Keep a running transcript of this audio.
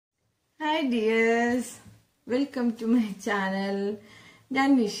Hi dears, welcome to my channel. ഞാൻ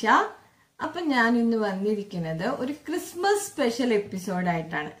നിഷ. അപ്പം ഞാൻ ഇന്ന് വന്നിരിക്കുന്നത് ഒരു Christmas special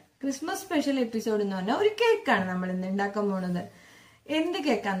എപ്പിസോഡായിട്ടാണ്. Christmas special episode എന്ന് പറഞ്ഞാൽ ഒരു കേക്കാണ് നമ്മൾ ഇന്ന് ഉണ്ടാക്കാൻ പോണത്. എന്ത്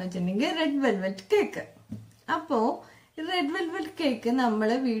കേക്കാന്ന് വെച്ചിട്ടുണ്ടെങ്കിൽ റെഡ് വെൽവെറ്റ് കേക്ക്. അപ്പോ റെഡ് വെൽവെറ്റ് കേക്ക്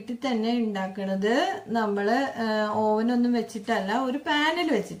നമ്മള് വീട്ടിൽ തന്നെ ഉണ്ടാക്കണത് നമ്മള് ഓവനൊന്നും വെച്ചിട്ടല്ല, ഒരു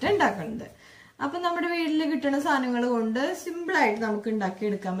പാനിൽ വെച്ചിട്ട് ഉണ്ടാക്കണത്. അപ്പൊ നമ്മുടെ വീട്ടിൽ കിട്ടുന്ന സാധനങ്ങൾ കൊണ്ട് സിമ്പിൾ ആയിട്ട് നമുക്ക് ഉണ്ടാക്കി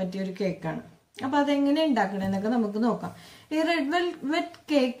എടുക്കാൻ പറ്റിയ ഒരു കേക്കാണ്. അപ്പൊ അതെങ്ങനെ ഉണ്ടാക്കണെന്നൊക്കെ നമുക്ക് നോക്കാം. ഈ റെഡ് വെൽവെറ്റ്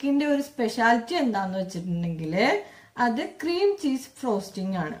കേക്കിന്റെ ഒരു സ്പെഷ്യാലിറ്റി എന്താന്ന് വെച്ചിട്ടുണ്ടെങ്കിൽ അത് ക്രീം ചീസ്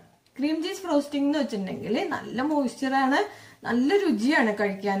ഫ്രോസ്റ്റിംഗ് ആണ്. ക്രീം ചീസ് ഫ്രോസ്റ്റിംഗ് എന്ന് വെച്ചിട്ടുണ്ടെങ്കിൽ നല്ല മോയ്സ്ചറാണ്, നല്ല രുചിയാണ്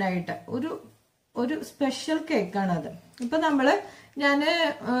കഴിക്കാനായിട്ട്. ഒരു സ്പെഷ്യൽ കേക്കാണ് അത്. ഇപ്പൊ ഞാന്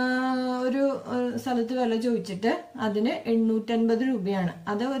ഒരു സ്ഥലത്ത് വില ചോദിച്ചിട്ട് അതിന് 850 രൂപയാണ്.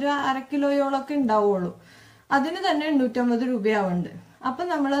 അത് ഒരു 1/2 കിലോയോളൊക്കെ ഉണ്ടാവുള്ളൂ. അതിന് തന്നെ 850 രൂപയാവുന്നുണ്ട്. അപ്പൊ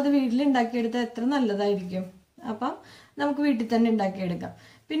നമ്മളത് വീട്ടിൽ ഉണ്ടാക്കിയെടുത്താൽ എത്ര നല്ലതായിരിക്കും. അപ്പം നമുക്ക് വീട്ടിൽ തന്നെ ഉണ്ടാക്കിയെടുക്കാം.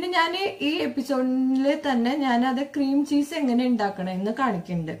 പിന്നെ ഞാൻ ഈ എപ്പിസോഡിൽ തന്നെ ഞാനത് ക്രീം ചീസ് എങ്ങനെ ഉണ്ടാക്കണമെന്ന്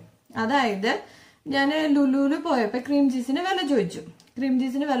കാണിക്കുന്നുണ്ട്. അതായത് ഞാൻ ലുലുവിൽ പോയപ്പോ ക്രീം ചീസിന് വില ചോദിച്ചു. ക്രീം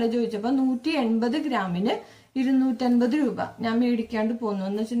ചീസിന് വില ചോദിച്ചപ്പോ 180 ഗ്രാമിന് 250 രൂപ. ഞാൻ മേടിക്കാണ്ട് പോന്നു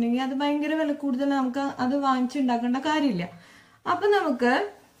എന്ന് വെച്ചിട്ടുണ്ടെങ്കിൽ അത് ഭയങ്കര വില കൂടുതൽ, നമുക്ക് അത് വാങ്ങിച്ചുണ്ടാക്കേണ്ട കാര്യമില്ല. അപ്പൊ നമുക്ക്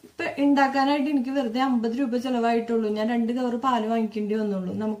ഇപ്പൊ ഉണ്ടാക്കാനായിട്ട് എനിക്ക് വെറുതെ 50 രൂപ ചെലവായിട്ടുള്ളൂ. ഞാൻ 2 കവർ പാല് വാങ്ങിക്കേണ്ടി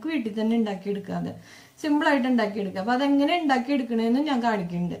വന്നുള്ളൂ. നമുക്ക് വീട്ടിൽ തന്നെ ഉണ്ടാക്കിയെടുക്കാതെ സിമ്പിൾ ആയിട്ട് ഉണ്ടാക്കിയെടുക്കാം. അപ്പൊ അതെങ്ങനെ ഉണ്ടാക്കിയെടുക്കണേന്ന് ഞാൻ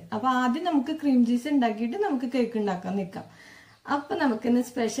കാണിക്കുന്നുണ്ട്. അപ്പൊ ആദ്യം നമുക്ക് ക്രീം ചീസ് ഉണ്ടാക്കിയിട്ട് നമുക്ക് കേക്ക് ഉണ്ടാക്കാൻ നിൽക്കാം. അപ്പൊ നമുക്കിന്ന്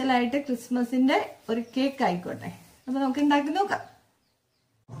സ്പെഷ്യൽ ആയിട്ട് ക്രിസ്മസിന്റെ ഒരു കേക്ക് ആയിക്കോട്ടെ. അപ്പൊ നമുക്ക് ഉണ്ടാക്കി നോക്കാം.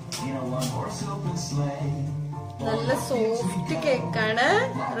 നല്ല സോഫ്റ്റ് കേക്കാണ്.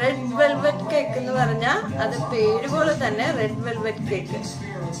 റെഡ് വെൽവെറ്റ് കേക്ക് എന്ന് പറഞ്ഞാൽ അത് പേര് പോലെ തന്നെ റെഡ് വെൽവെറ്റ് കേക്ക്.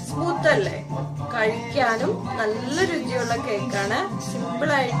 സ്മൂത്ത് അല്ലേ, കഴിക്കാനും നല്ല രുചിയുള്ള കേക്കാണ്.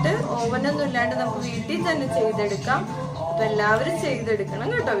 സിമ്പിൾ ആയിട്ട് ഓവനൊന്നും ഇല്ലാണ്ട് നമുക്ക് വീട്ടിൽ തന്നെ ചെയ്തെടുക്കാം. അപ്പൊ എല്ലാവരും ചെയ്തെടുക്കണം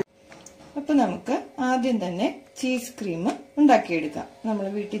കേട്ടോ. അപ്പൊ നമുക്ക് ആദ്യം തന്നെ ചീസ് ക്രീം ഉണ്ടാക്കിയെടുക്കാം. നമ്മൾ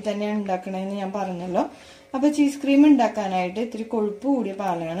വീട്ടിൽ തന്നെയാണ് ഉണ്ടാക്കണതെന്ന് ഞാൻ പറഞ്ഞല്ലോ. അപ്പൊ ചീസ് ക്രീം ഉണ്ടാക്കാനായിട്ട് ഇത്തിരി കൊഴുപ്പ് കൂടിയ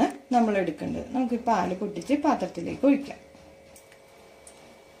പാലാണ് നമ്മൾ എടുക്കേണ്ടത്. നമുക്ക് ഈ പാല് പൊട്ടിച്ച് പാത്രത്തിലേക്ക് ഒഴിക്കാം.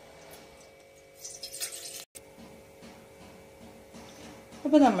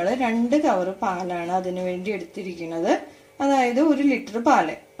 അപ്പൊ നമ്മൾ 2 കവർ പാലാണ് അതിനു വേണ്ടി എടുത്തിരിക്കുന്നത്. അതായത് 1 ലിറ്റർ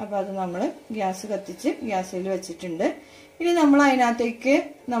പാല്. അപ്പൊ അത് നമ്മൾ ഗ്യാസ് കത്തിച്ച് ഗ്യാസിൽ വെച്ചിട്ടുണ്ട്. ഇനി നമ്മൾ അതിനകത്തേക്ക്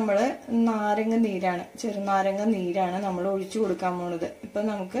നാരങ്ങ നീരാണ്, ചെറുനാരങ്ങ നീരാണ് നമ്മൾ ഒഴിച്ചു കൊടുക്കാൻ പോണത്. ഇപ്പൊ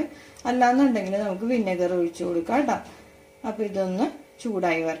നമുക്ക് അല്ലാന്നുണ്ടെങ്കിൽ നമുക്ക് വിനെഗർ ഒഴിച്ചു കൊടുക്കാം കേട്ടോ. അപ്പൊ ഇതൊന്ന്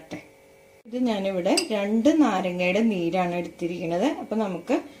ചൂടായി വരട്ടെ. ഇത് ഞാനിവിടെ 2 നാരങ്ങയുടെ നീരാണ് എടുത്തിരിക്കുന്നത്. അപ്പൊ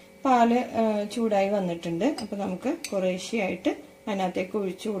നമുക്ക് പാല് ചൂടായി വന്നിട്ടുണ്ട്. അപ്പൊ നമുക്ക് കുറേശ്ശെയായിട്ട് അതിനകത്തേക്ക്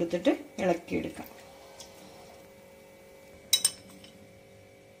ഒഴിച്ചു കൊടുത്തിട്ട് ഇളക്കിയെടുക്കാം.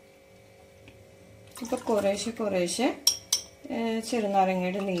 ഇപ്പൊ കുറേശ്ശെ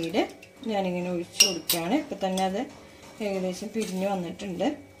ചെറുനാരങ്ങയുടെ നീര് ഞാനിങ്ങനെ ഒഴിച്ചു കൊടുക്കുകയാണ്. ഇപ്പൊ തന്നെ അത് ഏകദേശം പിരിഞ്ഞു വന്നിട്ടുണ്ട്.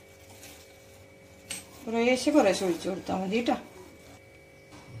 കുറേശ്ശെ ഒഴിച്ചു കൊടുത്താൽ മതി കേട്ടോ.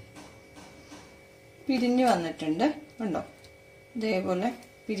 പിരിഞ്ഞു വന്നിട്ടുണ്ട്, ഉണ്ടോ? ഇതേപോലെ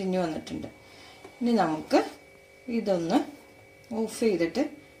പിരിഞ്ഞു വന്നിട്ടുണ്ട്. ഇനി നമുക്ക് ഇതൊന്ന് ഓഫ് ചെയ്തിട്ട്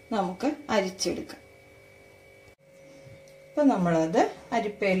നമുക്ക് അരിച്ചെടുക്കാം. ഇപ്പൊ നമ്മളത്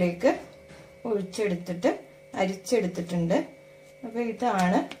അരിപ്പയിലേക്ക് അരിച്ചെടുത്തിട്ടുണ്ട്. അപ്പൊ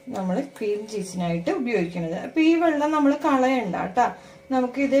ഇതാണ് നമ്മൾ ക്രീം ചീസിനായിട്ട് ഉപയോഗിക്കുന്നത്. അപ്പൊ ഈ വെള്ളം നമ്മൾ കളയണ്ട കേട്ടാ.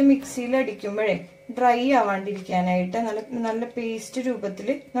 നമുക്ക് ഇത് മിക്സിയിൽ അടിക്കുമ്പോഴേ ഡ്രൈ ആവാണ്ടിരിക്കാനായിട്ട് നല്ല പേസ്റ്റ് രൂപത്തിൽ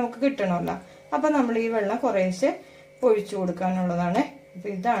നമുക്ക് കിട്ടണമല്ലോ. അപ്പൊ നമ്മൾ ഈ വെള്ളം കുറേശ്ശെ ഒഴിച്ചു കൊടുക്കാനുള്ളതാണ്. അപ്പൊ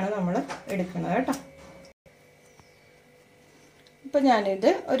ഇതാണ് നമ്മൾ എടുക്കുന്നത് കേട്ടോ. ഇപ്പൊ ഞാനിത്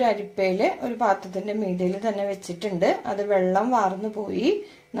ഒരു അരിപ്പയില് ഒരു പാത്രത്തിന്റെ മീഡിയയിൽ തന്നെ വെച്ചിട്ടുണ്ട്. അത് വെള്ളം വാർന്നു പോയി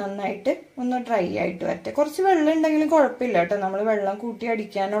നന്നായിട്ട് ഒന്ന് ഡ്രൈ ആയിട്ട് വരട്ടെ. കുറച്ച് വെള്ളം ഉണ്ടെങ്കിലും കുഴപ്പമില്ല കേട്ടോ, നമ്മൾ വെള്ളം കൂട്ടി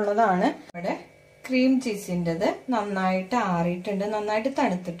അടിക്കാനുള്ളതാണ്. ഇവിടെ ക്രീം ചീസിൻ്റെത് നന്നായിട്ട് ആറിയിട്ടുണ്ട്, നന്നായിട്ട്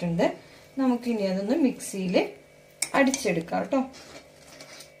തണുത്തിട്ടുണ്ട്. നമുക്കിനി അതൊന്ന് മിക്സിയിൽ അടിച്ചെടുക്കാം കേട്ടോ.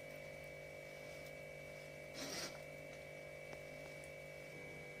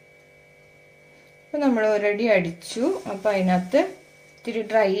 അപ്പൊ നമ്മൾ ഒരടി അടിച്ചു. അപ്പൊ അതിനകത്ത് ഇത്തിരി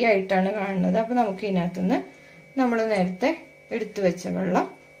ഡ്രൈ ആയിട്ടാണ് കാണുന്നത്. അപ്പൊ നമുക്ക് ഇതിനകത്തുനിന്ന് നമ്മൾ നേരത്തെ എടുത്തു വെച്ച വെള്ളം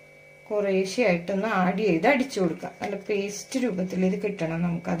കുറേശ്ശെ ആയിട്ടൊന്ന് ആഡ് ചെയ്ത് അടിച്ചു കൊടുക്കാം. നല്ല പേസ്റ്റ് രൂപത്തിൽ ഇത് കിട്ടണം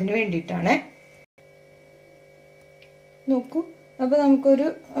നമുക്ക്, അതിന് വേണ്ടിയിട്ടാണ്. നോക്കൂ. അപ്പൊ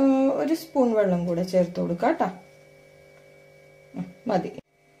നമുക്കൊരു സ്പൂൺ വെള്ളം കൂടെ ചേർത്ത് കൊടുക്കാം കേട്ടോ. മതി.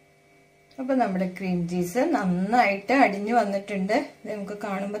 അപ്പൊ നമ്മുടെ ക്രീം ചീസ് നന്നായിട്ട് അടിഞ്ഞു വന്നിട്ടുണ്ട്. നമുക്ക്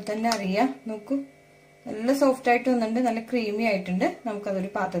കാണുമ്പോൾ തന്നെ അറിയാം. നോക്കൂ, നല്ല സോഫ്റ്റ് ആയിട്ട് വന്നിട്ടുണ്ട്, നല്ല ക്രീമി ആയിട്ടുണ്ട്. നമുക്കതൊരു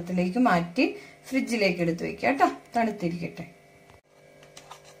പാത്രത്തിലേക്ക് മാറ്റി ഫ്രിഡ്ജിലേക്ക് എടുത്ത് വെക്കാം കേട്ടോ, തണുത്തിരിക്കട്ടെ.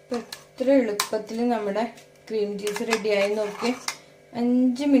 ഇത്ര എളുപ്പത്തിൽ നമ്മുടെ ക്രീം ചീസ് റെഡിയായി നോക്കി.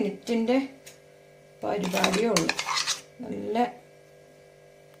 5 മിനിറ്റിൻ്റെ പരിപാടിയേ ഉള്ളൂ. നല്ല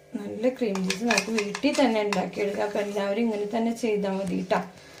നല്ല ക്രീം ചീസ് നമുക്ക് വീട്ടിൽ തന്നെ ഉണ്ടാക്കിയെടുക്കാം. അപ്പം എല്ലാവരും ഇങ്ങനെ തന്നെ ചെയ്താൽ മതി കേട്ടോ.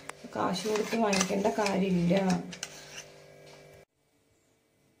 കാശ് കൊടുത്ത് വാങ്ങിക്കേണ്ട കാര്യമില്ല.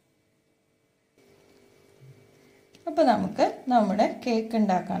 അപ്പോൾ നമുക്ക് നമ്മുടെ കേക്ക്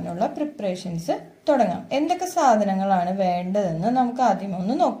ഉണ്ടാക്കാനുള്ള പ്രിപ്പറേഷൻസ് തുടങ്ങാം. എന്തൊക്കെ സാധനങ്ങളാണ് വേണ്ടതെന്ന് നമുക്ക് ആദ്യം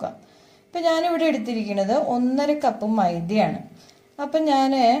ഒന്ന് നോക്കാം. ഇപ്പം ഞാനിവിടെ എടുത്തിരിക്കുന്നത് 1.5 കപ്പ് മൈദയാണ്. അപ്പം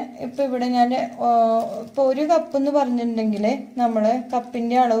ഇപ്പം ഇവിടെ ഇപ്പോൾ 1 കപ്പ് എന്ന് പറഞ്ഞിട്ടുണ്ടെങ്കിൽ നമ്മൾ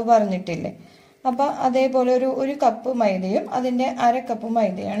കപ്പിൻ്റെ അളവ് പറഞ്ഞിട്ടില്ലേ. അപ്പം അതേപോലെ ഒരു കപ്പ് മൈദയും അതിൻ്റെ 1/2 കപ്പ്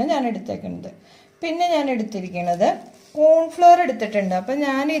മൈദയാണ് ഞാൻ എടുത്തേക്കുന്നത്. പിന്നെ ഞാൻ എടുത്തിരിക്കുന്നത് കോൺഫ്ലവർ എടുത്തിട്ടുണ്ട്. അപ്പം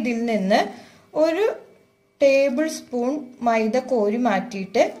ഞാൻ ഇതിൽ നിന്ന് 1 ടേബിൾ സ്പൂൺ മൈദ കോരി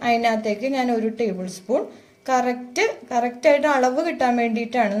മാറ്റിയിട്ട് അതിനകത്തേക്ക് ഞാൻ 1 ടേബിൾ സ്പൂൺ കറക്റ്റായിട്ട് അളവ് കിട്ടാൻ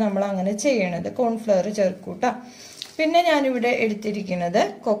വേണ്ടിയിട്ടാണ് നമ്മൾ അങ്ങനെ ചെയ്യണത്. കോൺഫ്ലവർ ചേർക്കൂട്ടാ. പിന്നെ ഞാനിവിടെ എടുത്തിരിക്കുന്നത്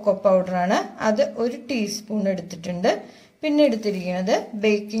കൊക്കോ പൗഡറാണ്. അത് 1 ടീസ്പൂൺ എടുത്തിട്ടുണ്ട്. പിന്നെ എടുത്തിരിക്കുന്നത്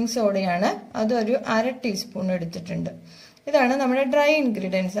ബേക്കിംഗ് സോഡയാണ്. അത് 1/2 ടീസ്പൂൺ എടുത്തിട്ടുണ്ട്. ഇതാണ് നമ്മുടെ ഡ്രൈ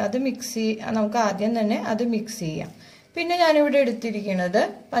ഇൻഗ്രീഡിയൻസ്. അത് നമുക്ക് ആദ്യം തന്നെ അത് മിക്സ് ചെയ്യാം. പിന്നെ ഞാനിവിടെ എടുത്തിരിക്കുന്നത്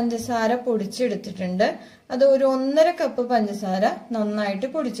പഞ്ചസാര പൊടിച്ചെടുത്തിട്ടുണ്ട്. അത് 1.5 കപ്പ് പഞ്ചസാര നന്നായിട്ട്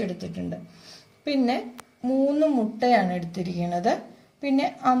പൊടിച്ചെടുത്തിട്ടുണ്ട്. പിന്നെ 3 മുട്ടയാണ് എടുത്തിരിക്കുന്നത്. പിന്നെ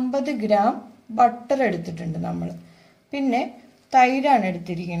 50 ഗ്രാം ബട്ടർ എടുത്തിട്ടുണ്ട് നമ്മൾ. പിന്നെ തൈരാണ്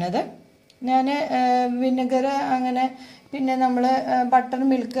എടുത്തിരിക്കുന്നത്. ഞാൻ വിനെഗർ അങ്ങനെ പിന്നെ നമ്മൾ ബട്ടർ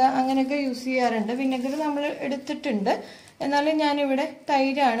മിൽക്ക് അങ്ങനെയൊക്കെ യൂസ് ചെയ്യാറുണ്ട്. വിനെഗർ നമ്മൾ എടുത്തിട്ടുണ്ട്. എന്നാലും ഞാനിവിടെ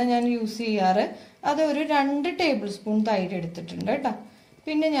തൈരാണ് ഞാൻ യൂസ് ചെയ്യാറ്. അത് 2 ടേബിൾ സ്പൂൺ തൈര് എടുത്തിട്ടുണ്ട് കേട്ടോ.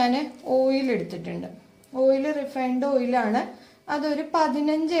 പിന്നെ ഞാൻ ഓയിൽ എടുത്തിട്ടുണ്ട്. ഓയിൽ റിഫൈൻഡ് ഓയിലാണ്. അതൊരു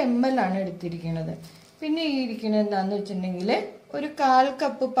 15 ml ആണ് എടുത്തിരിക്കുന്നത്. പിന്നെ ഈ ഇരിക്കുന്നത് എന്താണെന്ന് വെച്ചിട്ടുണ്ടെങ്കിൽ 1/4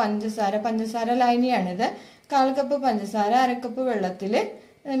 കപ്പ് പഞ്ചസാര ലൈനിയാണിത്. 1/4 കപ്പ് പഞ്ചസാര 1/2 കപ്പ് വെള്ളത്തിൽ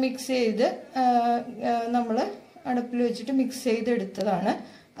മിക്സ് ചെയ്ത് നമ്മൾ അടുപ്പിൽ വെച്ചിട്ട് മിക്സ് ചെയ്തെടുത്തതാണ്.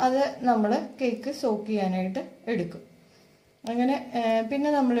 അത് നമ്മൾ കേക്ക് സോക്ക് ചെയ്യാനായിട്ട് എടുക്കും. അങ്ങനെ പിന്നെ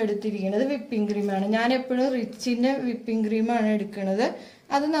നമ്മൾ എടുത്തിരിക്കുന്നത് വിപ്പിംഗ് ക്രീമാണ്. ഞാൻ എപ്പോഴും റിച്ചിൻ്റെ വിപ്പിംഗ് ക്രീമാണ് എടുക്കുന്നത്.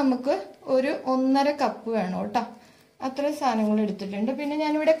 അത് നമുക്ക് 1.5 കപ്പ് വേണം കേട്ടോ. അത്ര സാധനങ്ങൾ എടുത്തിട്ടുണ്ട്. പിന്നെ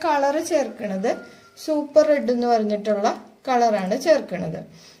ഞാനിവിടെ കളറ് ചേർക്കണത് സൂപ്പർ റെഡ് എന്ന് പറഞ്ഞിട്ടുള്ള കളറാണ് ചേർക്കണത്.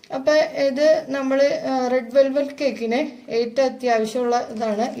 അപ്പം ഇത് നമ്മൾ റെഡ് വെൽവെറ്റ് കേക്കിന് ഏറ്റവും അത്യാവശ്യമുള്ള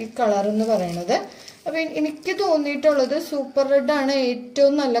ഇതാണ് ഈ കളർ എന്ന് പറയുന്നത്. അപ്പം എനിക്ക് തോന്നിയിട്ടുള്ളത് സൂപ്പർ റെഡ് ആണ്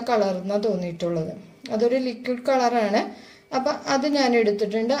ഏറ്റവും നല്ല കളർ എന്നാണ് തോന്നിയിട്ടുള്ളത്. അതൊരു ലിക്വിഡ് കളറാണ്. അപ്പം അത് ഞാൻ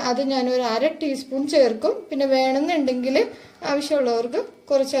എടുത്തിട്ടുണ്ട്. അത് ഞാൻ 1/2 ടീസ്പൂൺ ചേർക്കും. പിന്നെ വേണമെന്നുണ്ടെങ്കിൽ ആവശ്യമുള്ളവർക്ക്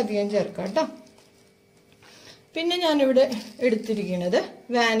കുറച്ചധികം ചേർക്കാം കേട്ടോ. പിന്നെ ഞാനിവിടെ എടുത്തിരിക്കുന്നത്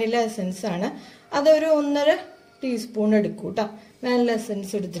വാനില എസൻസ് ആണ്. അതൊരു 1.5 ടീസ്പൂൺ എടുക്കും കേട്ടോ. വാനില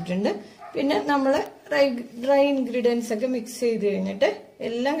എസൻസ് എടുത്തിട്ടുണ്ട്. പിന്നെ നമ്മൾ ഡ്രൈ ഇൻഗ്രീഡിയൻസ് ഒക്കെ മിക്സ് ചെയ്ത് കഴിഞ്ഞിട്ട്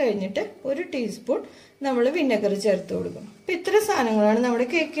എല്ലാം കഴിഞ്ഞിട്ട് 1 ടീസ്പൂൺ നമ്മൾ വിനെഗർ ചേർത്ത് കൊടുക്കും. അപ്പം ഇത്ര സാധനങ്ങളാണ് നമ്മുടെ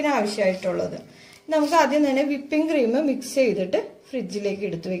കേക്കിന് ആവശ്യമായിട്ടുള്ളത്. നമുക്ക് ആദ്യം തന്നെ വിപ്പിംഗ് ക്രീം മിക്സ് ചെയ്തിട്ട് ഫ്രിഡ്ജിലേക്ക്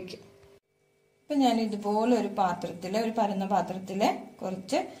എടുത്ത് വെക്കും. അപ്പം ഞാൻ ഇതുപോലെ ഒരു പരന്ന പാത്രത്തിൽ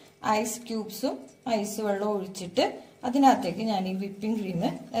കുറച്ച് ഐസ് ക്യൂബ്സും ഐസ് വെള്ളവും ഒഴിച്ചിട്ട് അതിനകത്തേക്ക് ഞാൻ ഈ വിപ്പിംഗ് ക്രീം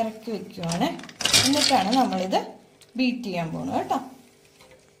ഇറക്കി വെക്കുവാണ്. എന്നിട്ടാണ് നമ്മളിത് ബീറ്റ് ചെയ്യാൻ പോകുന്നത് കേട്ടോ.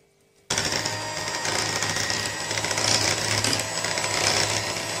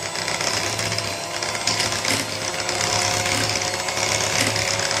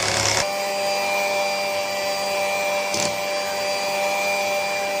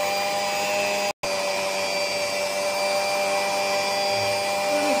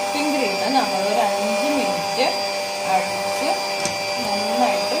 വിപ്പിംഗ് ക്രീം നമ്മൾ ഒരു 5 മിനിറ്റ് അടിച്ച്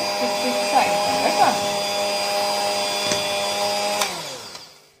നന്നായിട്ട് ഫിക്സ് ആയിട്ടുണ്ട് കേട്ടോ.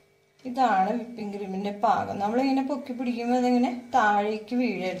 ഇതാണ് വിപ്പിംഗ് ക്രീമിന്റെ പാകം. നമ്മളിങ്ങനെ പൊക്കി പിടിക്കുമ്പോൾ അതിങ്ങനെ താഴേക്ക്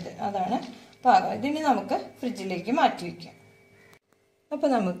വീഴരുത്. അതാണ് പാകം. ഇതിന് നമുക്ക് ഫ്രിഡ്ജിലേക്ക് മാറ്റി വയ്ക്കാം. അപ്പോൾ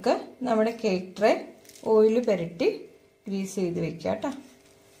നമുക്ക് നമ്മുടെ കേക്ക് ട്രേ ഓയിൽ പുരട്ടി ഗ്രീസ് ചെയ്ത് വെക്കാം കേട്ടോ.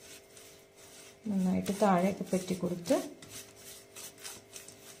 നന്നായിട്ട് താഴേക്ക് പറ്റി കൊടുത്ത്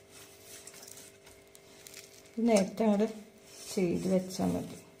നേരത്തെ അങ്ങോട്ട് ചെയ്ത് വെച്ചാൽ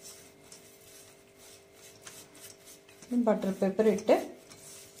മതി. ബട്ടർ പേപ്പർ ഇട്ട്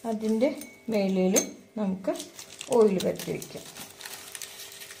അതിൻ്റെ മേലിലും നമുക്ക് ഓയിൽ പറ്റി വയ്ക്കാം.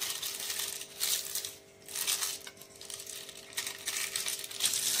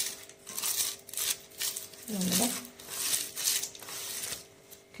 നമ്മുടെ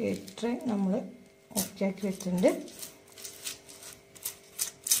കേക്ക് ട്രേ നമ്മൾ ഓക്കെ ആക്കി വെച്ചിട്ടുണ്ട്.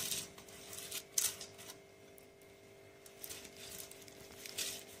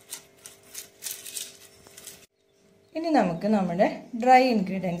 ഇനി നമുക്ക് നമുക്ക് നമ്മുടെ ഡ്രൈ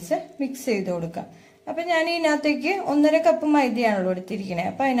ഇൻഗ്രീഡിയൻസ് മിക്സ് ചെയ്ത് കൊടുക്കാം. അപ്പം ഞാൻ ഇതിനകത്തേക്ക് 1.5 കപ്പ് മൈദയാണല്ലോ എടുത്തിരിക്കുന്നത്.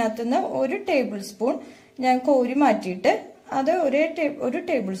 അപ്പം അതിനകത്തുനിന്ന് 1 ടേബിൾ സ്പൂൺ ഞാൻ കോരി മാറ്റിയിട്ട് അത് ഒരു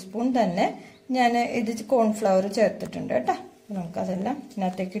ടേബിൾ സ്പൂൺ തന്നെ ഞാൻ ഇത് കോൺഫ്ലവർ ചേർത്തിട്ടുണ്ട് കേട്ടോ. നമുക്കതെല്ലാം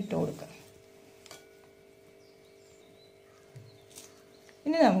ഇതിനകത്തേക്ക് ഇട്ട് കൊടുക്കാം.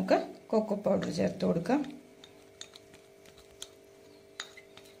 ഇനി നമുക്ക് കൊക്കോ പൗഡർ ചേർത്ത് കൊടുക്കാം.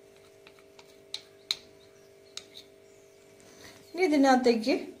 ഇനി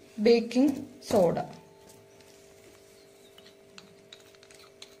ഇതിനകത്തേക്ക് ബേക്കിംഗ് സോഡ,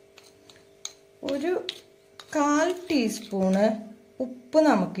 ഒരു 1/4 ടീസ്പൂണ് ഉപ്പ്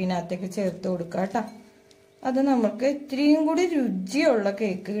നമുക്ക് ഇതിനകത്തേക്ക് ചേർത്ത് കൊടുക്കാം കേട്ടോ. അത് നമുക്ക് ഇത്തിരിയും കൂടി രുചിയുള്ള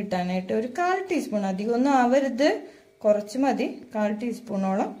കേക്ക് കിട്ടാനായിട്ട് ഒരു 1/4 ടീസ്പൂൺ, അധികം ഒന്നും ആവരുത്, കുറച്ച് മതി, 1/4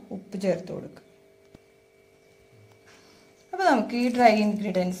 ടീസ്പൂണോളം ഉപ്പ് ചേർത്ത് കൊടുക്കുക. അപ്പോൾ നമുക്ക് ഈ ഡ്രൈ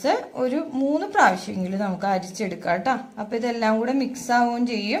ഇൻഗ്രീഡിയൻസ് ഒരു 3 പ്രാവശ്യമെങ്കിലും നമുക്ക് അരിച്ചെടുക്കാം കേട്ടോ. അപ്പോൾ ഇതെല്ലാം കൂടെ മിക്സ് ആവുകയും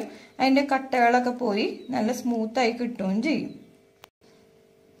ചെയ്യും, അതിൻ്റെ കട്ടകളൊക്കെ പോയി നല്ല സ്മൂത്തായി കിട്ടുകയും ചെയ്യും.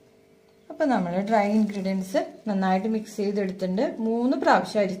 അപ്പോൾ നമ്മൾ ഡ്രൈ ഇൻഗ്രീഡിയൻസ് നന്നായിട്ട് മിക്സ് ചെയ്തെടുത്തിട്ടുണ്ട്, 3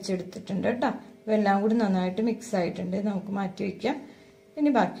 പ്രാവശ്യം അരിച്ചെടുത്തിട്ടുണ്ട് കേട്ടോ. അപ്പോൾ എല്ലാം കൂടി നന്നായിട്ട് മിക്സ് ആയിട്ടുണ്ട്, നമുക്ക് മാറ്റി വയ്ക്കാം.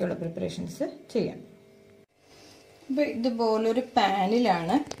 ഇനി ബാക്കിയുള്ള പ്രിപ്പറേഷൻസ് ചെയ്യാം. അപ്പോൾ ഇതുപോലൊരു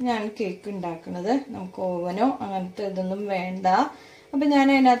പാനിലാണ് ഞാൻ കേക്ക് ഉണ്ടാക്കുന്നത്. നമുക്ക് ഓവനോ അങ്ങനത്തെ ഇതൊന്നും വേണ്ട. അപ്പം ഞാൻ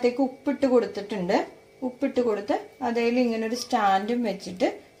അതിനകത്തേക്ക് ഉപ്പിട്ട് കൊടുത്തിട്ടുണ്ട്. ഉപ്പിട്ട് കൊടുത്ത് അതിൽ ഇങ്ങനെ ഒരു സ്റ്റാൻഡും വെച്ചിട്ട്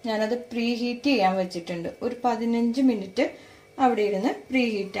ഞാനത് പ്രീ ഹീറ്റ് ചെയ്യാൻ വെച്ചിട്ടുണ്ട്. ഒരു 15 മിനിറ്റ് അവിടെ ഇരുന്ന് പ്രീ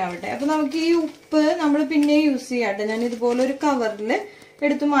ഹീറ്റ് ആവട്ടെ. അപ്പം നമുക്ക് ഈ ഉപ്പ് നമ്മൾ പിന്നെ യൂസ് ചെയ്യാട്ടെ. ഞാൻ ഇതുപോലെ ഒരു കവറിൽ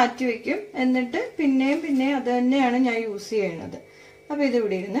എടുത്ത് മാറ്റി വെക്കും, എന്നിട്ട് പിന്നെയും അത് തന്നെയാണ് ഞാൻ യൂസ് ചെയ്യുന്നത്. അപ്പോൾ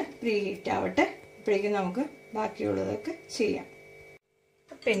ഇതിവിടെ ഇരുന്ന് പ്രീ ഹീറ്റ് ആവട്ടെ, അപ്പോഴേക്കും നമുക്ക് ബാക്കിയുള്ളതൊക്കെ ചെയ്യാം.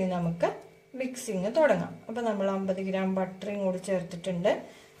 അപ്പം ഇനി നമുക്ക് മിക്സിങ് തുടങ്ങാം. അപ്പം നമ്മൾ 50 ഗ്രാം ബട്ടറും കൂടി ചേർത്തിട്ടുണ്ട്.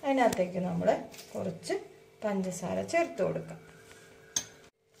 അതിനകത്തേക്ക് നമ്മൾ കുറച്ച് പഞ്ചസാര ചേർത്ത് കൊടുക്കാം.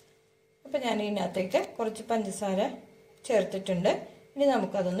 അപ്പം ഞാൻ ഇതിനകത്തേക്ക് കുറച്ച് പഞ്ചസാര ചേർത്തിട്ടുണ്ട്. ഇനി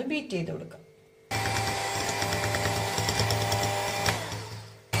നമുക്കതൊന്ന് ബീറ്റ് ചെയ്ത് കൊടുക്കാം.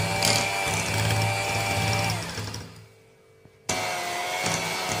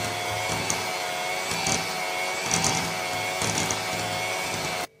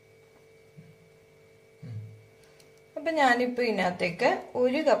 അപ്പം ഞാനിപ്പോൾ ഇതിനകത്തേക്ക്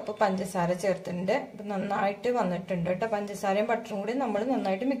 1 കപ്പ് പഞ്ചസാര ചേർത്തിട്ടുണ്ട്. അപ്പം നന്നായിട്ട് വന്നിട്ടുണ്ട് കേട്ടോ. പഞ്ചസാരയും ബട്ടറും കൂടി നമ്മൾ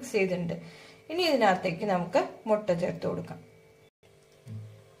നന്നായിട്ട് മിക്സ് ചെയ്തിട്ടുണ്ട്. ഇനി ഇതിനകത്തേക്ക് നമുക്ക് മുട്ട ചേർത്ത് കൊടുക്കാം.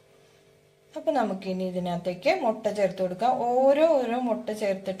 അപ്പം നമുക്കിനി ഇതിനകത്തേക്ക് മുട്ട ചേർത്ത് കൊടുക്കാം. ഓരോ മുട്ട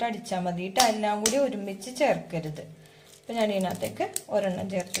ചേർത്തിട്ട് അടിച്ചാൽ മതിയിട്ട്, എല്ലാം കൂടി ഒരുമിച്ച് ചേർക്കരുത്. അപ്പം ഞാൻ ഇതിനകത്തേക്ക് 1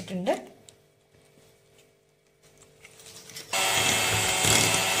 ചേർത്തിട്ടുണ്ട്.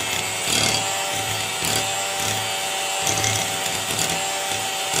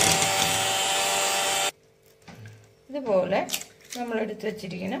 ഇതുപോലെ നമ്മൾ എടുത്ത്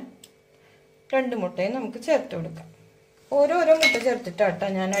വെച്ചിരിക്കുന്ന 2 മുട്ടയും നമുക്ക് ചേർത്ത് കൊടുക്കാം. ഓരോ മുട്ട ചേർത്തിട്ടാട്ടോ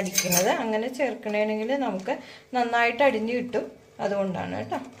ഞാൻ അടിക്കുന്നത്. അങ്ങനെ ചേർക്കണമെങ്കിൽ നമുക്ക് നന്നായിട്ട് അടിഞ്ഞു കിട്ടും, അതുകൊണ്ടാണ്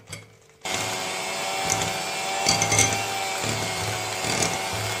കേട്ടോ.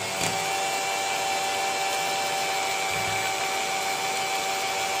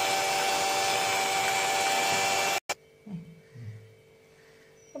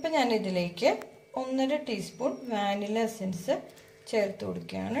 അപ്പം ഞാൻ ഇതിലേക്ക് 1.5 ടീസ്പൂൺ വാനില എസൻസ് ചേർത്ത്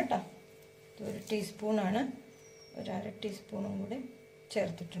കൊടുക്കുകയാണ് കേട്ടോ. ഇതൊരു ടീസ്പൂണാണ്, 1/2 ടീസ്പൂണും കൂടി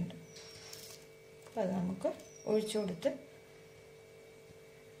ചേർത്തിട്ടുണ്ട്. അപ്പോൾ അത് നമുക്ക് ഒഴിച്ചു കൊടുത്ത്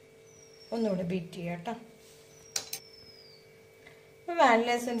ഒന്നുകൂടെ ബീറ്റ് ചെയ്യാം കേട്ടോ. അപ്പോൾ വാനില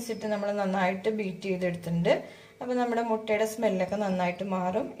എസൻസ് ഇട്ട് നമ്മൾ നന്നായിട്ട് ബീറ്റ് ചെയ്തെടുത്തിട്ടുണ്ട്. അപ്പോൾ നമ്മുടെ മുട്ടയുടെ സ്മെല്ലൊക്കെ നന്നായിട്ട്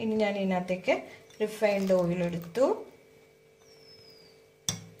മാറും. ഇനി ഞാൻ ഇതിനകത്തേക്ക് റിഫൈൻഡ് ഓയിൽ എടുത്തു.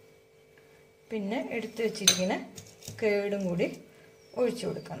 പിന്നെ എടുത്ത് വെച്ചിരിക്കുന്ന കേടും കൂടി ഒഴിച്ചു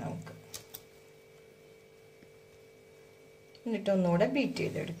കൊടുക്കാം നമുക്ക്. എന്നിട്ട് ഒന്നുകൂടെ ബീറ്റ്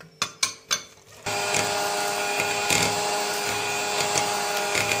ചെയ്തെടുക്കാം.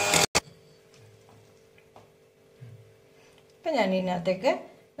 ഇപ്പം ഞാൻ ഇതിനകത്തേക്ക്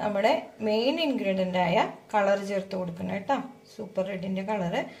നമ്മുടെ മെയിൻ ഇൻഗ്രീഡിയൻ്റ് ആയ കളർ ചേർത്ത് കൊടുക്കണം കേട്ടോ. സൂപ്പർ റെഡിൻ്റെ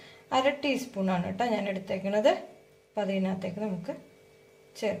കളറ് 1/2 ടീസ്പൂണാണ് കേട്ടോ ഞാൻ എടുത്തേക്കുന്നത്. അപ്പം അതിനകത്തേക്ക് നമുക്ക്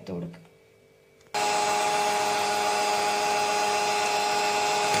ചേർത്ത് കൊടുക്കാം.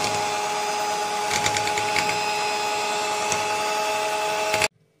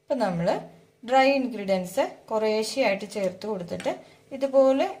 അപ്പം നമ്മൾ ഡ്രൈ ഇൻഗ്രീഡിയൻസ് കുറേശ്ശെയായിട്ട് ചേർത്ത് കൊടുത്തിട്ട്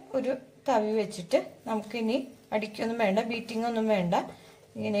ഇതുപോലെ ഒരു തവി വെച്ചിട്ട് നമുക്കിനി അടിക്കൊന്നും വേണ്ട, ബീറ്റിംഗ് ഒന്നും വേണ്ട,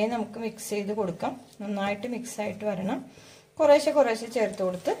 ഇങ്ങനെ നമുക്ക് മിക്സ് ചെയ്ത് കൊടുക്കാം. നന്നായിട്ട് മിക്സ് ആയിട്ട് വരണം. കുറേശ്ശെ ചേർത്ത്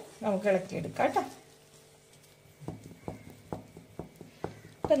കൊടുത്ത് നമുക്ക് ഇളക്കിയെടുക്കാം കേട്ടോ.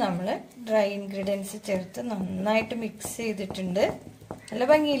 അപ്പോൾ നമ്മൾ ഡ്രൈ ഇൻഗ്രീഡിയൻസ് ചേർത്ത് നന്നായിട്ട് മിക്സ് ചെയ്തിട്ടുണ്ട്. നല്ല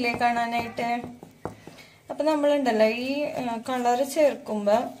ഭംഗിയില്ലേ കാണാനായിട്ട്? അപ്പോൾ നമ്മളുണ്ടല്ലോ ഈ കളർ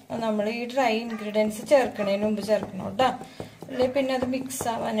ചേർക്കുമ്പോൾ നമ്മൾ ഈ ഡ്രൈ ഇൻഗ്രീഡിയൻസ് ചേർക്കണതിന് മുമ്പ് ചേർക്കണം കേട്ടോ. അല്ലെങ്കിൽ പിന്നെ അത് മിക്സ്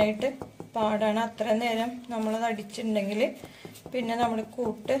ആവാനായിട്ട് പാടാണ്. അത്ര നേരം നമ്മളത് അടിച്ചിട്ടുണ്ടെങ്കിൽ പിന്നെ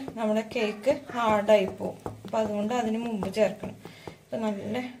നമ്മുടെ കേക്ക് ഹാർഡായി പോകും. അപ്പം അതുകൊണ്ട് അതിന് മുമ്പ് ചേർക്കണം. അപ്പം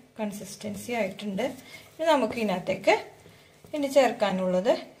നല്ല കൺസിസ്റ്റൻസി ആയിട്ടുണ്ട്. ഇനി നമുക്ക് ഇതിനകത്തേക്ക് ഇനി ചേർക്കാനുള്ളത്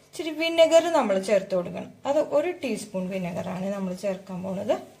ഇച്ചിരി വിനെഗർ നമ്മൾ ചേർത്ത് കൊടുക്കണം. അത് 1 ടീസ്പൂൺ വിനെഗറാണ് നമ്മൾ ചേർക്കാൻ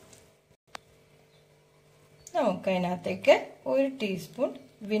പോണത്. നമുക്ക് അതിനകത്തേക്ക് 1 ടീസ്പൂൺ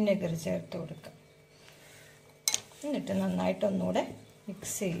വിനെഗർ ചേർത്ത് കൊടുക്കാം. എന്നിട്ട് നന്നായിട്ട് ഒന്നുകൂടെ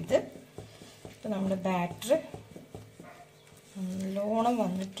മിക്സ് ചെയ്ത് ഇപ്പം നമ്മുടെ ബാറ്റർ നല്ലോണം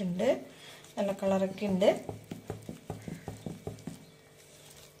വന്നിട്ടുണ്ട്. നല്ല കളറൊക്കെ ഉണ്ട്.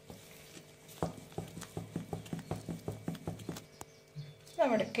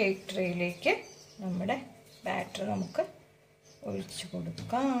 നമ്മുടെ കേക്ക് ട്രേയിലേക്ക് നമ്മുടെ ബാറ്റർ നമുക്ക് ഒഴിച്ചു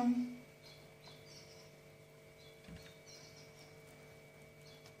കൊടുക്കാം.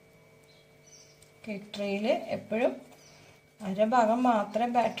 കേക്ക് ട്രേയിൽ എപ്പോഴും അരഭാഗം മാത്രമേ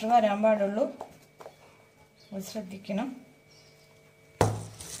ബാറ്റർ വരാൻ പാടുള്ളൂ. അത് ശ്രദ്ധിക്കണം.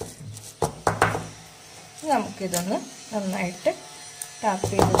 നമുക്കിതൊന്ന് നന്നായിട്ട് ടാപ്പ്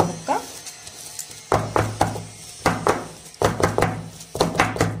ചെയ്ത് കൊടുക്കാം.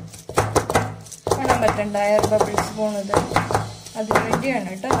 കാണാൻ പറ്റണ്ട എയർ ബബിൾസ് പോകുന്നത്. അതിനുവേണ്ടിയാണ്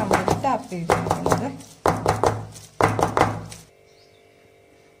കേട്ടോ നമ്മളിത് ടാപ്പ് ചെയ്ത് കൊടുക്കുന്നത്.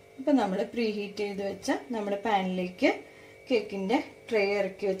 ഇപ്പം നമ്മൾ പ്രീ ഹീറ്റ് ചെയ്ത് വെച്ച നമ്മുടെ പാനിലേക്ക് കേക്കിൻ്റെ ട്രേ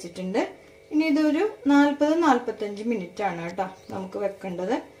ഇറക്കി വെച്ചിട്ടുണ്ട്. ഇനി ഇതൊരു 40-45 മിനിറ്റ് ആണ് കേട്ടോ നമുക്ക്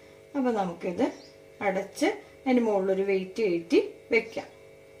വെക്കേണ്ടത്. അപ്പോൾ നമുക്കിത് അടച്ച് അതിന് മുകളിലൊരു വെയിറ്റ് കയറ്റി വെക്കാം.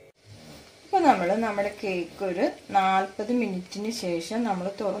 അപ്പോൾ നമ്മുടെ കേക്ക് ഒരു 40 മിനിറ്റിന് ശേഷം നമ്മൾ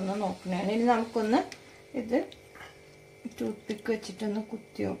തുറന്ന് നോക്കണതാണ്. ഇനി നമുക്കൊന്ന് ഇത് ടൂത്ത് പിക്ക് വെച്ചിട്ടൊന്ന്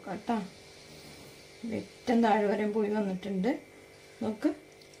കുത്തി നോക്കാം കേട്ടോ. ഏറ്റവും താഴെ വരെ പോയി വന്നിട്ടുണ്ട്. നമുക്ക്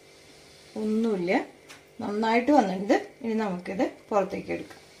ഒന്നുമില്ല, നന്നായിട്ട് വന്നിട്ടുണ്ട്. ഇനി നമുക്കിത് പുറത്തേക്ക്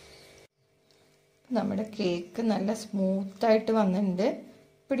എടുക്കാം. നമ്മുടെ കേക്ക് നല്ല സ്മൂത്തായിട്ട് വന്നിട്ടുണ്ട്.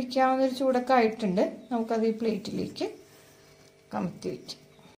 പിടിക്കാവുന്നൊരു ചൂടൊക്കെ ആയിട്ടുണ്ട്. നമുക്കത് ഈ പ്ലേറ്റിലേക്ക് കമത്തി വയ്ക്കാം.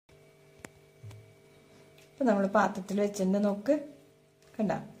 ഇപ്പം നമ്മൾ പാത്രത്തിൽ വെച്ചിട്ടുണ്ട്. നോക്ക്,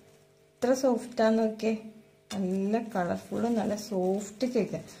 കണ്ട എത്ര സോഫ്റ്റാന്ന് നോക്കിയേ. നല്ല കളർഫുള്ളും നല്ല സോഫ്റ്റ്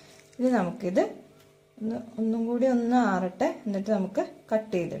കേക്ക്. ഇനി നമുക്കിത് ഒന്നും കൂടി ഒന്ന് ആറട്ടെ, എന്നിട്ട് നമുക്ക്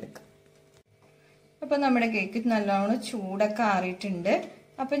കട്ട് ചെയ്തെടുക്കാം. അപ്പം നമ്മുടെ കേക്ക് നല്ലോണം ചൂടൊക്കെ ആറിയിട്ടുണ്ട്.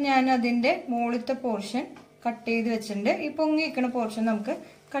 അപ്പം ഞാൻ അതിൻ്റെ മുകളിലത്തെ പോർഷൻ കട്ട് ചെയ്ത് വെച്ചിട്ടുണ്ട്. ഈ പൊങ്ങി വയ്ക്കുന്ന പോർഷൻ നമുക്ക്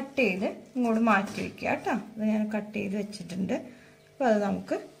കട്ട് ചെയ്ത് ഇങ്ങോട്ട് മാറ്റി വയ്ക്കുക കേട്ടോ. അത് ഞാൻ കട്ട് ചെയ്ത് വെച്ചിട്ടുണ്ട്. അപ്പോൾ അത്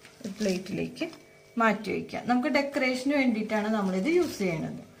നമുക്ക് ഒരു പ്ലേറ്റിലേക്ക് മാറ്റി വയ്ക്കാം. നമുക്ക് ഡെക്കറേഷന് വേണ്ടിയിട്ടാണ് നമ്മളിത് യൂസ്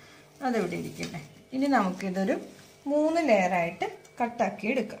ചെയ്യണത്. അതെവിടെ ഇരിക്കട്ടെ. ഇനി നമുക്കിതൊരു 3 ലെയറായിട്ട് കട്ടാക്കി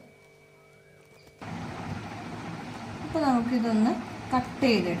എടുക്കാം. അപ്പോൾ നമുക്കിതൊന്ന് കട്ട്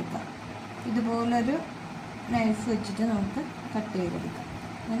ചെയ്തെടുക്കാം. ഇതുപോലൊരു നൈഫ് വെച്ചിട്ട് നമുക്ക് കട്ട് ചെയ്തെടുക്കാം.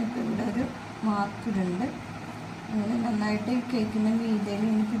 ഞാനിപ്പോൾ ഇവിടെ ഒരു മാർക്കിടുണ്ട്. അങ്ങനെ നന്നായിട്ട് ഈ കേക്കിൻ്റെ മീതയിൽ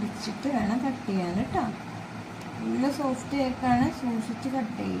ഇങ്ങനെ പിടിച്ചിട്ട് വേണം കട്ട് ചെയ്യാൻ കേട്ടോ. നല്ല സോഫ്റ്റ് കേക്കാണ്, സൂക്ഷിച്ച്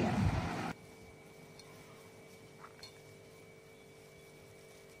കട്ട് ചെയ്യാം.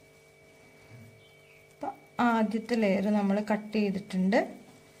 അപ്പം ആദ്യത്തെ ലെയർ നമ്മൾ കട്ട് ചെയ്തിട്ടുണ്ട്.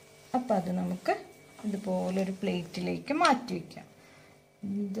 അപ്പം അത് നമുക്ക് ഇതുപോലൊരു പ്ലേറ്റിലേക്ക് മാറ്റി വയ്ക്കാം.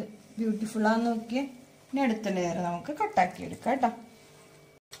 ഇത് ബ്യൂട്ടിഫുള്ളാന്ന് നോക്കിയേ. ഇനി അടുത്ത ലെയർ നമുക്ക് കട്ടാക്കി എടുക്കാം കേട്ടോ.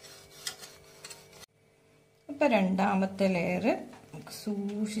 അപ്പം രണ്ടാമത്തെ ലെയർ നമുക്ക്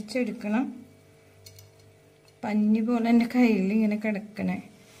സൂക്ഷിച്ചെടുക്കണം. പഞ്ഞി പോലെ എൻ്റെ കയ്യിൽ ഇങ്ങനെ കിടക്കണേ.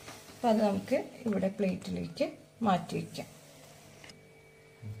 അപ്പം അത് നമുക്ക് ഇവിടെ പ്ലേറ്റിലേക്ക് മാറ്റി വയ്ക്കാം.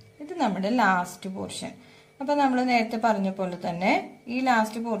 ഇത് നമ്മുടെ ലാസ്റ്റ് പോർഷൻ. അപ്പം നമ്മൾ നേരത്തെ പറഞ്ഞ പോലെ തന്നെ ഈ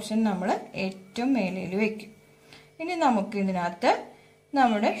ലാസ്റ്റ് പോർഷൻ നമ്മൾ ഏറ്റവും മേലയിൽ വയ്ക്കും. ഇനി നമുക്ക് ഇതിനകത്ത്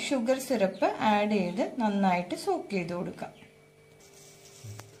നമ്മുടെ ഷുഗർ സിറപ്പ് ആഡ് ചെയ്ത് നന്നായിട്ട് സോക്ക് ചെയ്ത് കൊടുക്കാം.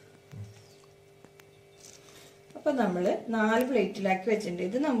 അപ്പം നമ്മൾ 4 പ്ലേറ്റിലാക്കി വെച്ചിട്ടുണ്ട്.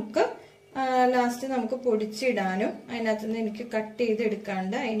 ഇത് നമുക്ക് ലാസ്റ്റ് നമുക്ക് പൊടിച്ചിടാനും അതിനകത്ത് നിന്ന് എനിക്ക് കട്ട് ചെയ്ത്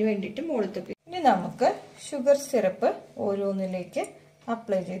എടുക്കാണ്ട് അതിന് വേണ്ടിയിട്ട് മുകളിൽ. ഇനി നമുക്ക് ഷുഗർ സിറപ്പ് ഓരോന്നിലേക്ക്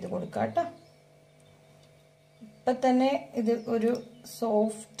അപ്ലൈ ചെയ്ത് കൊടുക്കാം കേട്ടോ. ഇപ്പം തന്നെ ഇത് ഒരു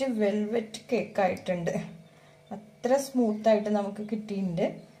സോഫ്റ്റ് വെൽവെറ്റ് കേക്കായിട്ടുണ്ട്. അത്ര സ്മൂത്തായിട്ട് നമുക്ക് കിട്ടിയിട്ടുണ്ട്.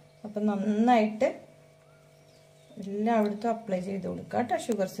 അപ്പം നന്നായിട്ട് എല്ലായിടത്തും അപ്ലൈ ചെയ്ത് കൊടുക്കുക കേട്ടോ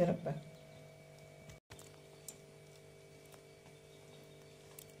ഷുഗർ സിറപ്പ്.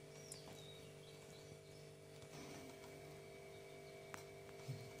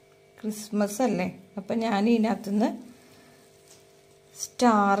 ക്രിസ്മസ് അല്ലേ, അപ്പം ഞാൻ ഇതിനകത്തുനിന്ന്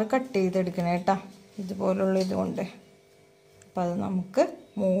സ്റ്റാർ കട്ട് ചെയ്തെടുക്കണേ കേട്ടോ, ഇതുപോലുള്ള ഇതുകൊണ്ട്. അപ്പോൾ അത് നമുക്ക്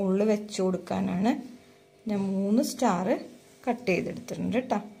മുകളിൽ വെച്ച് കൊടുക്കാനാണ് ഞാൻ 3 സ്റ്റാർ കട്ട് ചെയ്തെടുത്തിട്ടുണ്ട്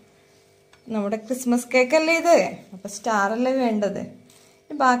കേട്ടോ. നമ്മുടെ ക്രിസ്മസ് കേക്കല്ലേ ഇത്, അപ്പോൾ സ്റ്റാറല്ലേ വേണ്ടത്.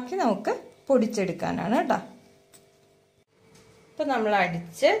 ബാക്കി നമുക്ക് പൊടിച്ചെടുക്കാനാണ് കേട്ടോ. അപ്പോൾ നമ്മൾ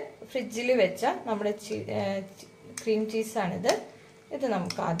അടിച്ച് ഫ്രിഡ്ജിൽ വെച്ച നമ്മുടെ ക്രീം ചീസാണിത്. ഇത്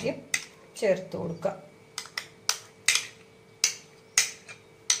നമുക്ക് ആദ്യം ചേർത്ത് കൊടുക്കാം.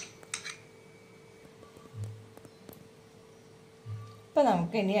 അപ്പോൾ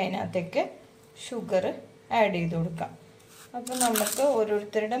നമുക്ക് ഇനി അതിനകത്തേക്ക് ഷുഗർ ആഡ് ചെയ്ത് കൊടുക്കാം. അപ്പോൾ നമുക്ക്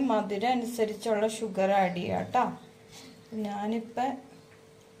ഓരോരുത്തരുടെ മധുരം അനുസരിച്ചുള്ള ഷുഗർ ആഡ് ചെയ്യാം കേട്ടോ. ഞാനിപ്പോൾ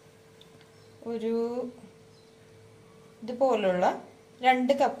ഒരു ഇതുപോലുള്ള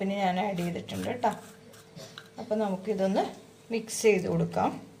 2 കപ്പിന് ഞാൻ ആഡ് ചെയ്തിട്ടുണ്ട് കേട്ടോ. അപ്പോൾ നമുക്കിതൊന്ന് മിക്സ് ചെയ്ത്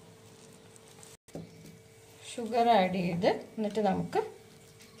കൊടുക്കാം. ഷുഗർ ആഡ് ചെയ്ത് എന്നിട്ട് നമുക്ക്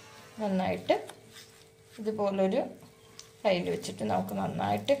നന്നായിട്ട് ഇതുപോലൊരു കയ്യിൽ വെച്ചിട്ട് നമുക്ക്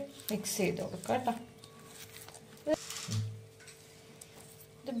നന്നായിട്ട് മിക്സ് ചെയ്ത് കൊടുക്കാം കേട്ടോ.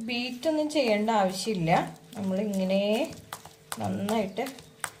 ഇത് ബീറ്റൊന്നും ചെയ്യേണ്ട ആവശ്യമില്ല, നമ്മളിങ്ങനെ നന്നായിട്ട്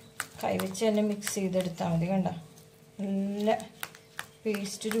കൈവച്ച് തന്നെ മിക്സ് ചെയ്തെടുത്താൽ മതി. കണ്ട നല്ല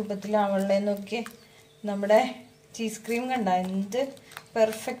പേസ്റ്റ് രൂപത്തിലാവണേ നോക്കിയേ. നമ്മുടെ ചീസ് ക്രീം കണ്ട എന്ത്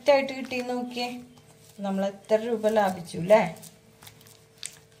പെർഫെക്റ്റ് ആയിട്ട് കിട്ടിയെന്ന് നോക്കിയേ. നമ്മൾ എത്ര രൂപ ലാഭിച്ചു അല്ലേ.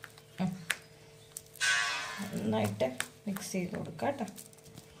 നന്നായിട്ട് മിക്സ് ചെയ്ത് കൊടുക്കാം കേട്ടോ.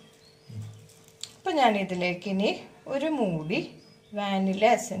 അപ്പം ഞാനിതിലേക്ക് ഇനി ഒരു മൂടി വാനില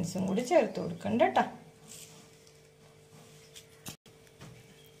എസൻസും കൂടി ചേർത്ത് കൊടുക്കണ്ട കേട്ടോ.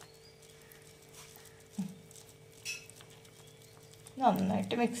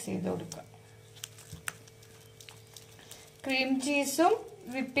 നന്നായിട്ട് മിക്സ് ചെയ്ത് കൊടുക്കാം. ക്രീം ചീസും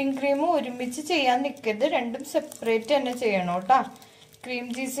വിപ്പിംഗ് ക്രീമും ഒരുമിച്ച് ചെയ്യാൻ നിൽക്കരുത്, രണ്ടും സെപ്പറേറ്റ് തന്നെ ചെയ്യണം കേട്ടോ. ക്രീം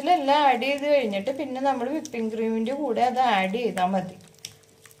ചീസിലെല്ലാം ആഡ് ചെയ്ത് കഴിഞ്ഞിട്ട് പിന്നെ നമ്മൾ വിപ്പിംഗ് ക്രീമിൻ്റെ കൂടെ അത് ആഡ് ചെയ്താൽ മതി.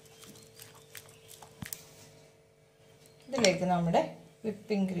 ഇതിലേക്ക് നമ്മുടെ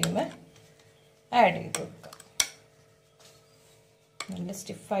വിപ്പിംഗ് ക്രീം ആഡ് ചെയ്ത് കൊടുക്കാം. നല്ല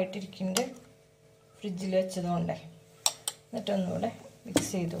സ്റ്റിഫായിട്ടിരിക്കുന്നുണ്ട് ഫ്രിഡ്ജിൽ വെച്ചതുകൊണ്ടേ. എന്നിട്ടൊന്നുകൂടെ മിക്സ്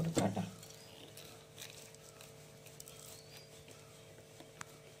ചെയ്ത് കൊടുക്കാം കേട്ടോ.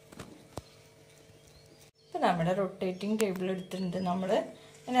 ഇപ്പം നമ്മുടെ റൊട്ടേറ്റിംഗ് ടേബിൾ എടുത്തിട്ടുണ്ട് നമ്മൾ.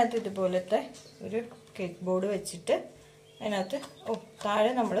 അതിനകത്ത് ഇതുപോലത്തെ ഒരു കേക്ക് ബോർഡ് വെച്ചിട്ട് അതിനകത്ത്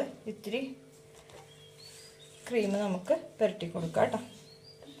താഴെ നമ്മൾ ഇത്തിരി ക്രീം നമുക്ക് പുരട്ടി കൊടുക്കാം കേട്ടോ.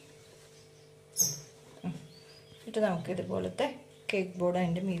 എന്നിട്ട് നമുക്ക് ഇതുപോലത്തെ കേക്ക് ബോർഡ്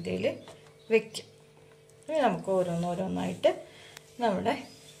അതിൻ്റെ മീതയിൽ വെക്കാം. ഇനി നമുക്ക് ഓരോന്നോരോന്നായിട്ട് നമ്മുടെ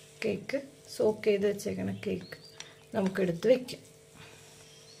കേക്ക് സോക്ക് ചെയ്ത് വെച്ചേക്കണ കേക്ക് നമുക്കെടുത്ത് വെക്കാം.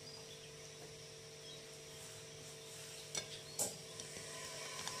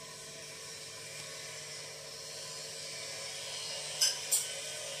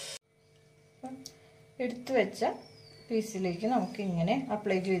 എടുത്തു വെച്ച പീസിലേക്ക് നമുക്ക് ഇങ്ങനെ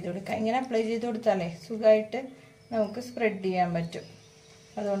അപ്ലൈ ചെയ്ത് കൊടുക്കാം. ഇങ്ങനെ അപ്ലൈ ചെയ്ത് കൊടുത്താലേ സുഖമായിട്ട് നമുക്ക് സ്പ്രെഡ് ചെയ്യാൻ പറ്റും.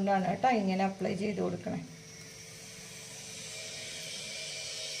 അതുകൊണ്ടാണ് കേട്ടോ ഇങ്ങനെ അപ്ലൈ ചെയ്ത് കൊടുക്കണേ.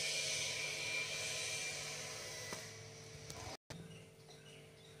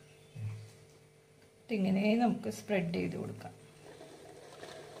 ഇങ്ങനെ നമുക്ക് സ്പ്രെഡ് ചെയ്ത് കൊടുക്കാം.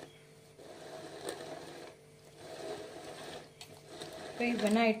 അപ്പോൾ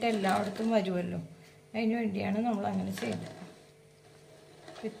ഇവനായിട്ട് എല്ലായിടത്തും വരുമല്ലോ, അതിന് വേണ്ടിയാണ് നമ്മൾ അങ്ങനെ ചെയ്തത്.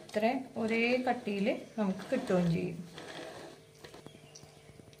 ഇത്ര ഒരേ കട്ടിയിൽ നമുക്ക് കിട്ടുകയും ചെയ്യും.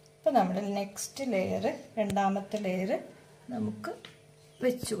 അപ്പോൾ നമ്മുടെ നെക്സ്റ്റ് ലെയർ, രണ്ടാമത്തെ ലെയർ നമുക്ക്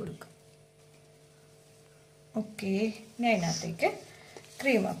വെച്ച് കൊടുക്കാം. ഓക്കെ, ഇനി അതിനകത്തേക്ക്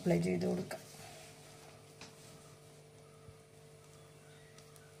ക്രീം അപ്ലൈ ചെയ്ത് കൊടുക്കാം.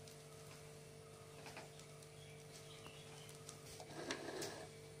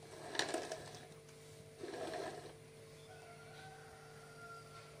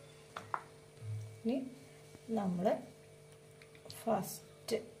 ഇനി നമ്മൾ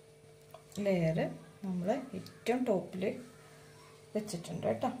ഫസ്റ്റ് ലെയർ നമ്മൾ ഏറ്റവും ടോപ്പിൽ വെച്ചിട്ടുണ്ട്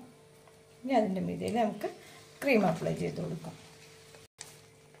കേട്ടോ. ഇനി അതിൻ്റെ മീതയിൽ നമുക്ക് ക്രീം അപ്ലൈ ചെയ്ത് കൊടുക്കാം.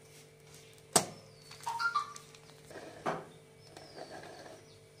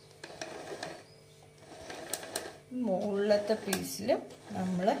 മുകളിലത്തെ പീസിലും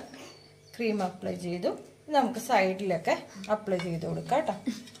നമ്മൾ ക്രീം അപ്ലൈ ചെയ്തു. നമുക്ക് സൈഡിലൊക്കെ അപ്ലൈ ചെയ്ത് കൊടുക്കാം കേട്ടോ.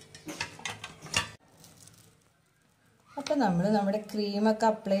 അപ്പോൾ നമ്മൾ നമ്മുടെ ക്രീമൊക്കെ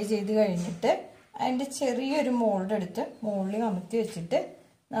അപ്ലൈ ചെയ്ത് കഴിഞ്ഞിട്ട് അതിൻ്റെ ചെറിയൊരു മോൾഡ് എടുത്ത് മുകളിൽ അമർത്തി വെച്ചിട്ട്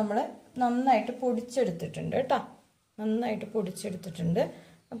നമ്മൾ നന്നായിട്ട് പൊടിച്ചെടുത്തിട്ടുണ്ട് കേട്ടോ. നന്നായിട്ട് പൊടിച്ചെടുത്തിട്ടുണ്ട്.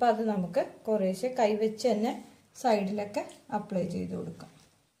 അപ്പോൾ അത് നമുക്ക് കുറേശ്ശെ കൈവച്ച് തന്നെ സൈഡിലൊക്കെ അപ്ലൈ ചെയ്ത് കൊടുക്കാം.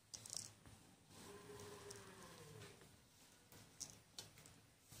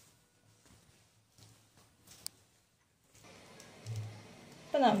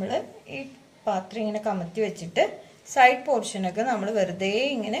 അപ്പം നമ്മൾ ഈ പാത്രം ഇങ്ങനെ കമത്തി വെച്ചിട്ട് സൈഡ് പോർഷനൊക്കെ നമ്മൾ വെറുതെ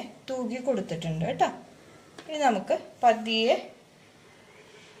ഇങ്ങനെ തൂക്കി കൊടുത്തിട്ടുണ്ട് കേട്ടോ. ഇനി നമുക്ക് പതിയെ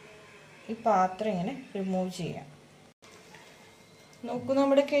ഈ പാത്രം ഇങ്ങനെ റിമൂവ് ചെയ്യാം. നോക്കൂ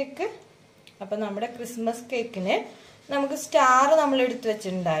നമ്മുടെ കേക്ക്. അപ്പം നമ്മുടെ ക്രിസ്മസ് കേക്കിന് നമുക്ക് സ്റ്റാർ നമ്മൾ എടുത്ത്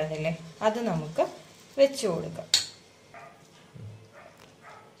വെച്ചിട്ടുണ്ടായിരുന്നില്ലേ, അത് നമുക്ക് വെച്ച് കൊടുക്കാം.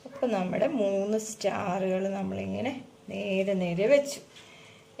 അപ്പം നമ്മുടെ 3 സ്റ്റാറുകൾ നമ്മളിങ്ങനെ നേരെ നേരെ വെച്ചു.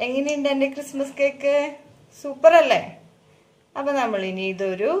 എങ്ങനെയുണ്ട് എൻ്റെ ക്രിസ്മസ് കേക്ക്? സൂപ്പർ അല്ലേ? അപ്പം നമ്മളിനി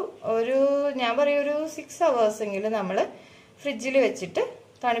ഇതൊരു ഞാൻ പറയും ഒരു 6 hours എങ്കിലും നമ്മൾ ഫ്രിഡ്ജിൽ വെച്ചിട്ട്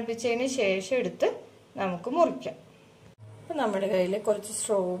തണുപ്പിച്ചതിന് ശേഷം എടുത്ത് നമുക്ക് മുറിക്കാം. അപ്പം നമ്മുടെ കയ്യിൽ കുറച്ച്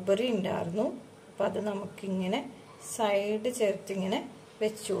സ്ട്രോബെറി ഉണ്ടായിരുന്നു. അപ്പം അത് നമുക്കിങ്ങനെ സൈഡ് ചേർത്തിങ്ങനെ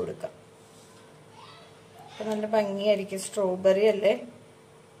വെച്ച് കൊടുക്കാം. അപ്പം നല്ല ഭംഗിയായിരിക്കും, സ്ട്രോബെറി അല്ലേ.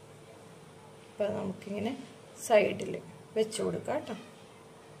 അപ്പം നമുക്കിങ്ങനെ സൈഡിൽ വെച്ച് കൊടുക്കാം കേട്ടോ.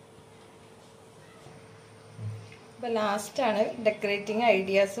 അപ്പോൾ ലാസ്റ്റാണ് ഡെക്കറേറ്റിംഗ്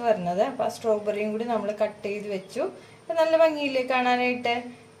ഐഡിയാസ് വരുന്നത്. അപ്പോൾ ആ സ്ട്രോബെറിയും കൂടി നമ്മൾ കട്ട് ചെയ്ത് വെച്ചു. അപ്പോൾ നല്ല ഭംഗിയില്ലേ കാണാനായിട്ട്.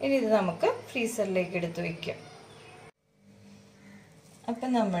 ഇനി ഇത് നമുക്ക് ഫ്രീസറിലേക്ക് എടുത്ത് വയ്ക്കാം. അപ്പം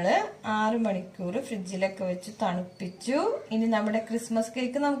നമ്മൾ 6 മണിക്കൂർ ഫ്രിഡ്ജിലൊക്കെ വെച്ച് തണുപ്പിച്ചു. ഇനി നമ്മുടെ ക്രിസ്മസ്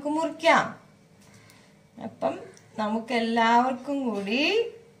കേക്ക് നമുക്ക് മുറിക്കാം. അപ്പം നമുക്ക് എല്ലാവർക്കും കൂടി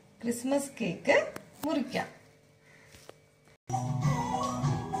Christmas cake മുറിക്കാം.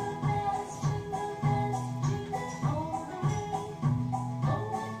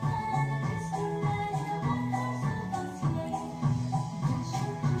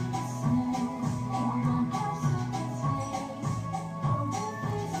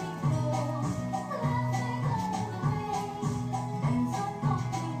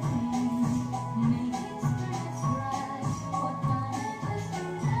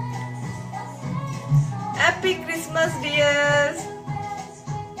 Happy Christmas dears.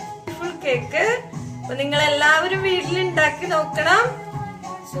 Full cake. അപ്പൊ നിങ്ങൾ എല്ലാവരും വീട്ടിൽ ഉണ്ടാക്കി നോക്കണം.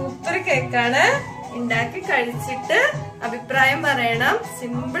 സൂപ്പർ കേക്കാണ്. ഉണ്ടാക്കി കഴിച്ചിട്ട് അഭിപ്രായം പറയണം.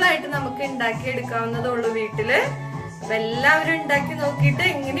 സിമ്പിൾ ആയിട്ട് നമുക്ക് ഉണ്ടാക്കി എടുക്കാവുന്നതേ ഉള്ളൂ വീട്ടില്. അപ്പൊ എല്ലാവരും ഉണ്ടാക്കി നോക്കിയിട്ട്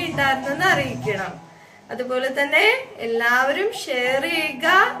എങ്ങനെ ഉണ്ടായിരുന്നെന്ന് അറിയിക്കണം. അതുപോലെ തന്നെ എല്ലാവരും ഷെയർ ചെയ്യുക,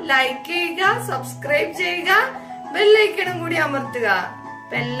 ലൈക്ക് ചെയ്യുക, സബ്സ്ക്രൈബ് ചെയ്യുക, ബെല്ലൈക്കണും കൂടി അമർത്തുക.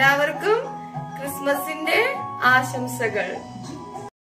 അപ്പൊ എല്ലാവർക്കും ക്രിസ്മസിന്റെ ആശംസകൾ.